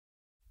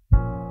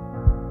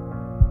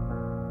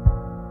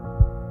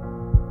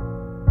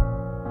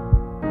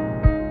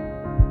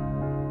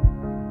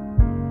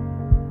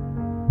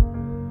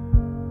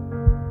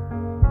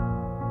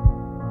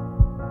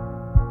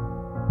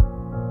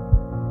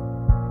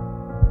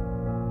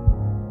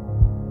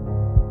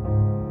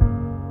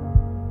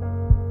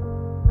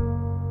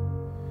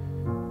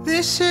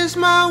This is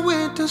my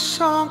winter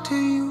song to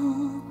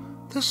you.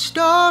 The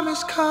storm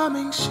is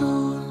coming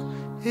soon.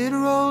 It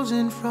rolls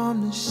in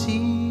from the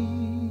sea.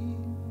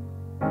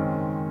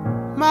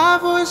 My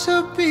voice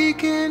a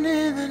beacon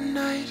in the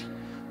night.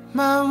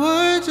 My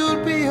words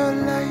will be a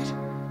light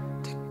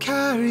to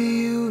carry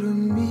you to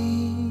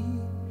me.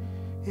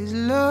 Is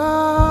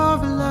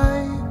love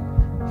alive?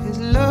 Is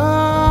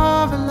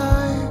love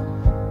alive?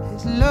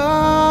 Is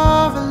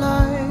love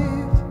alive?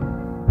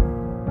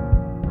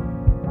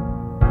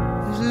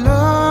 Is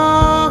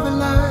love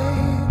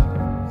alive?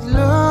 Is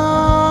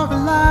love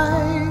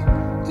alive?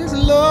 Is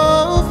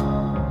love?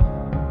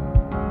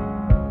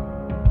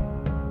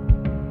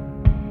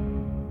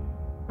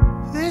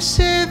 They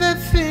say that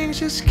things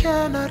just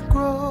cannot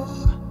grow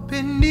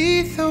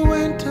beneath the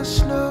winter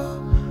snow,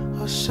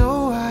 or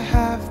so I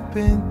have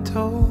been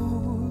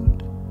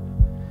told.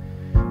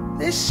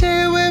 They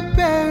say we're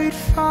buried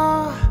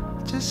far,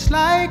 just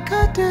like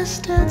a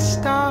distant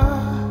star.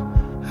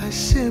 I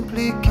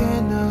simply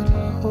cannot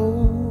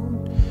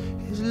hold.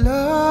 Is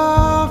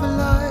love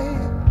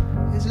alive?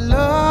 Is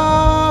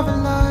love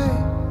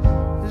alive?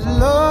 Is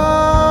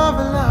love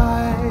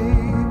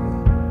alive?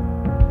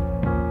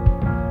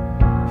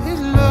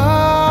 Is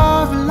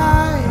love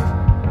alive?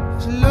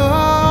 Is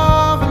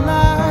love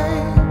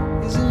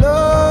alive? Is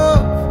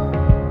love?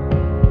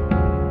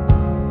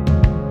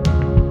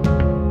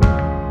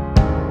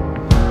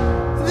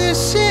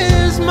 This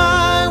is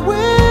my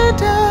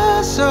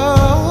winter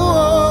song.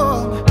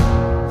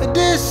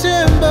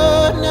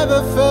 December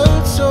never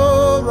felt so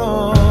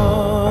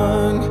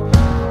wrong,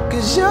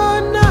 'cause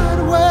you're not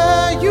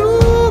where you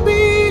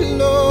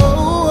belong,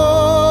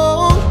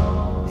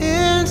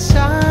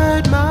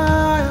 inside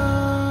my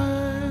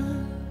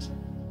arms.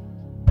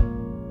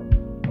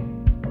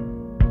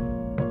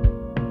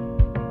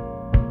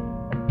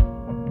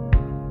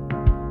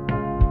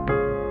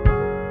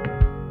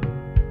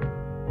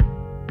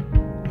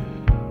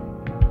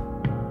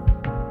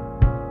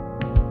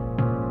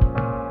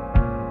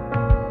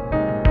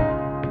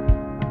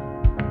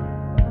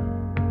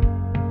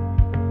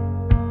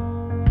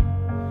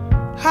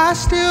 I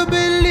still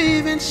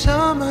believe in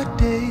summer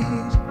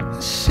days.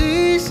 The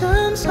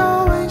seasons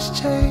always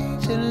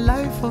change and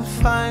life will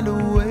find a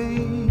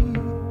way.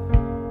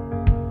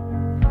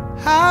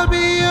 I'll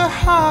be your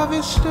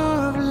harvester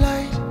of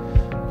light.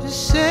 Just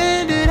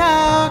send it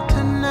out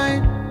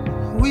tonight.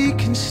 We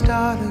can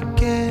start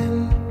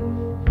again.